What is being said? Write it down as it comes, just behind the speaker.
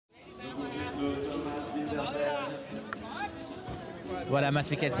Voilà Mads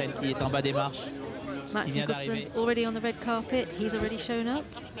Mikkelsen qui est en bas des marches. Mads Mikkelsen's already on the red carpet. He's already shown up.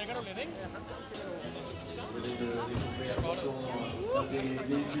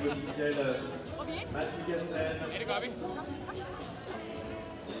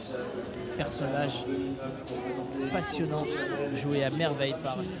 Personnage passionnant, joué à merveille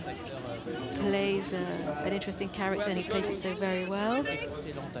par cet acteur. Plays an interesting character and he plays it so very well.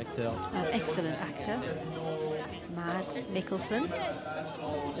 Excellent acteur. An excellent actor, Mads Mikkelsen.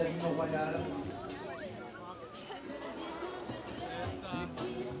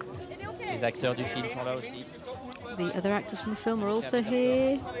 Les acteurs du film sont là aussi. The other actors from the film are also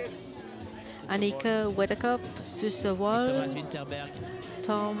here. Annika Wedderkopp, Susse Wold, Thomas Vinterberg,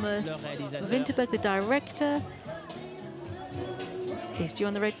 Thomas Vinterberg, the director, is due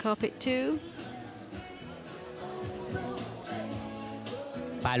on the red carpet too.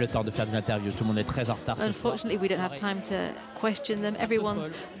 Pas le temps de faire des interviews, tout le monde est très en retard. Unfortunately, we don't have time to question them. Everyone's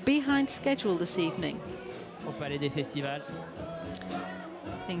behind schedule this evening. Au Palais des Festivals.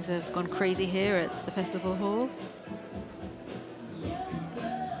 Things have gone crazy here at the festival hall.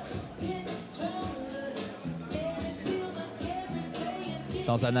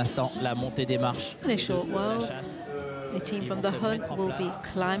 Dans un instant, la montée des marches. In a short while, the team from The Hunt will be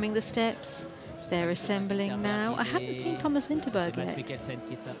climbing the steps. They're assembling now. I haven't seen Thomas Vinterberg yet,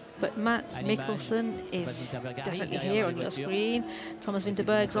 but Mads Mikkelsen is definitely here on your screen. Thomas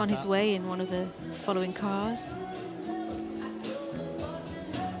Vinterberg's on his way in one of the following cars.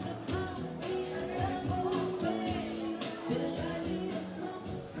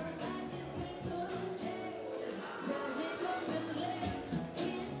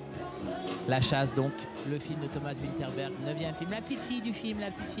 La chasse donc, le film de Thomas Vinterberg, 9e film. La petite fille du film,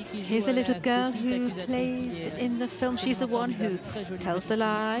 la petite fille qui joue. Here's a little girl who plays in the film. She's the one who tells the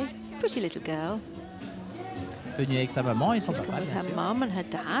lie. Pretty little girl. Venue avec sa maman et son She's papa. come with her mum and her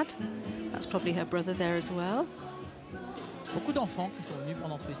dad. That's probably her brother there as well. Beaucoup d'enfants qui sont venus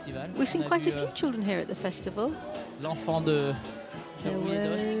pendant ce festival. We've seen quite a few children here at the festival. L'enfant de There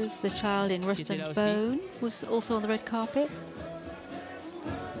was the child in Rust and Bone was also on the red carpet.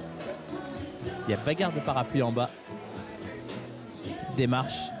 Il y a bagarre de parapluie en bas. Des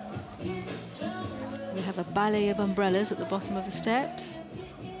marches. We have a ballet of umbrellas at the bottom of the steps.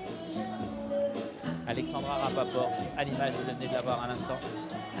 Alexandra Rappaport, à l'image, vous venez de la voir à l'instant.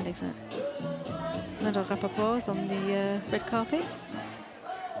 Alexandra Rappaport is on the red carpet.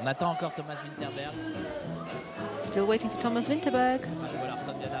 On attend encore Thomas Vinterberg. Still waiting for Thomas Vinterberg.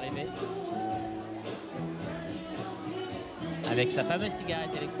 Larsen vient d'arriver. Avec sa fameuse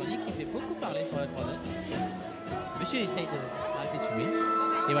cigarette électronique qui fait beaucoup parler sur la croisette. Monsieur essaye d'arrêter de fumer.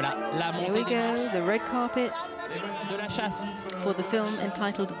 Et voilà, la montée Here we des go, marches the red carpet de la chasse. for the film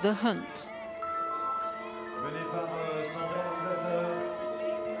entitled The Hunt. Mené par son réalisateur,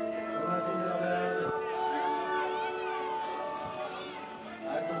 Thomas Vinterberg.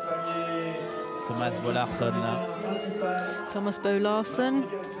 Accompagné Thomas Bo Larsen. Thomas Bo Larsen.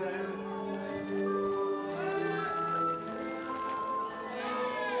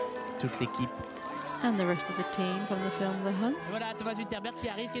 Toute l'équipe. And the rest of the team from the film The Hunt. Voilà, Thomas Vinterberg qui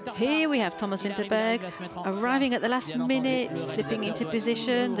arrive, qui est en Here we have Thomas Vinterberg arriving at the last minute, slipping into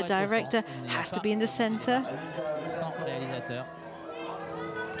position. The director has to be in the center. Sans réalisateur.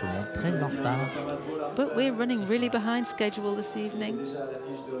 Tout le monde très en retard. But we're running really behind schedule this evening. Déjà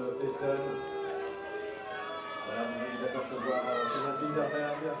l'affiche de Feston. Voilà, vous venez d'apercevoir Thomas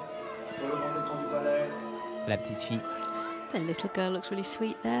Vinterberg sur le grand écran du palais. La petite fille. The little girl looks really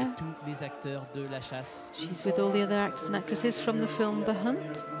sweet there. Tous les acteurs de la chasse. She's with all the other actors and actresses from the film The Hunt.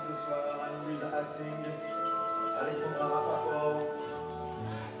 Ce soir, Louise, Alexandra Rappaport,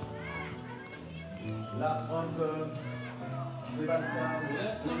 Larsen, Sébastien,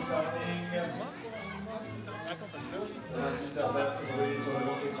 Louise, Thomas Vinterberg, que vous voyez sur le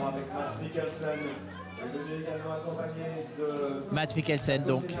grand écran avec Mads Mikkelsen. Venu également accompagné de Mads Mikkelsen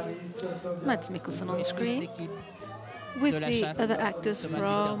donc. Mads Mikkelsen on the screen. With the other actors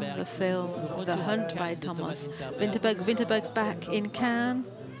from the film The Hunt by Thomas Vinterberg. Vinterberg's back in Cannes.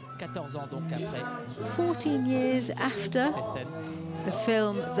 14 ans donc après. 14 years after the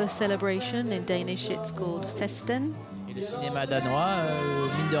film The Celebration. In Danish it's called Festen. Et le cinéma danois,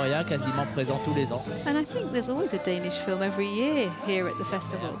 mine de rien, quasiment présent tous les ans. And I think there's always a Danish film every year here at the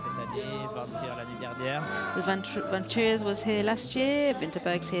festival. Cette année, Vampire l'année dernière. The Vampires was here last year.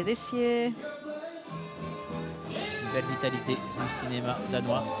 Vinterberg's here this year. Belle vitalité du cinéma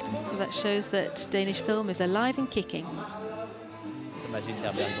danois. So that shows that Danish film is alive and kicking. Thomas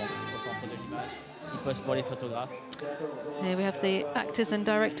Vinterberg donc au centre de l'image, qui pose pour les photographes. Here we have the actors and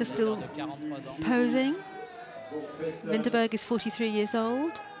directors still De 43 ans. posing. Vinterberg is 43 years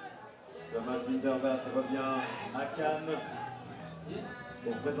old. Thomas Vinterberg revient à Cannes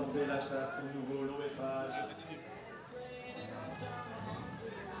pour présenter La Chasse, son nouveau long métrage.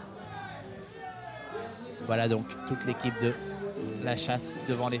 Voilà donc toute l'équipe de La Chasse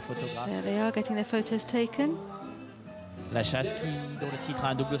devant les photographes. There they are, getting their photos taken. La Chasse dont le titre a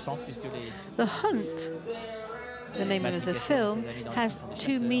un double sens puisque les... The Hunt, the name of the film, has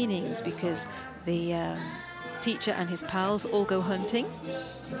two meanings because the teacher and his pals all go hunting.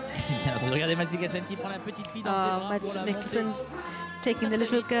 Bien entendu, regardez Mads Mikkelsen qui prend la petite fille dans ses bras Mads pour la Mikkelsen monter. taking the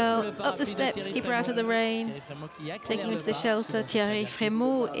little girl up the steps, keep her out of the rain, taking her to the shelter. Thierry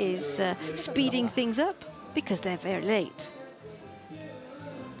Frémaux is speeding things up because they're very late.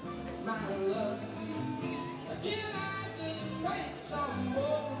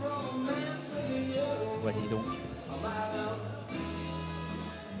 Voici donc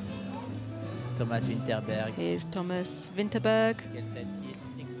Thomas Vinterberg. Here's Thomas Vinterberg. Mikkelsen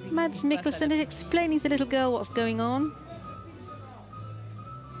qui explique Mads Mikkelsen is explaining to the little girl what's going on.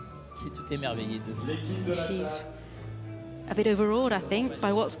 qui est tout émerveillé de She's a bit overawed, I think,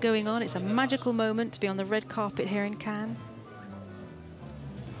 by what's going on. It's a magical moment to be on the red carpet here in Cannes.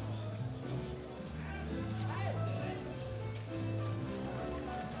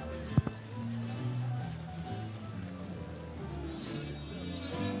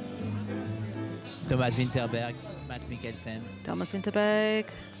 Thomas Vinterberg, Mads Mikkelsen, Thomas Vinterberg,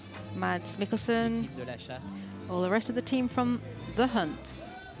 Mads Mikkelsen, l'équipe de La Chasse. all the rest of the team from The Hunt.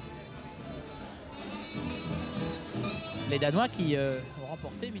 Les Danois qui ont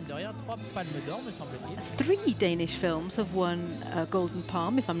remporté, mine de rien, 3 palmes d'or, me semble-t-il. 3 Danish films have won a Golden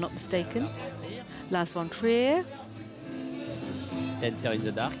Palm, if I'm not mistaken. Lars von Trier, Dancer in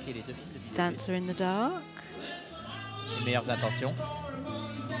the Dark et les 2 films de Dancer in the Dark, Les Meilleures Intentions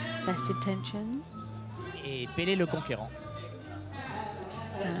Best Intentions, et Pelé le Conquérant.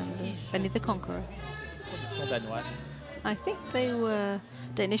 and Benny the Conqueror. Production danoise. I think they were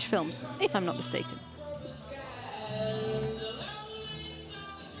Danish films, if I'm not mistaken.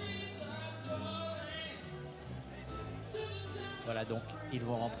 Voilà donc, ils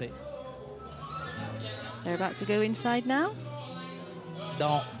vont rentrer They're about to go inside now,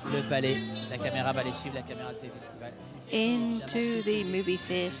 dans le palais. La caméra va les suivre, la caméra du festival. into the movie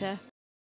theatre.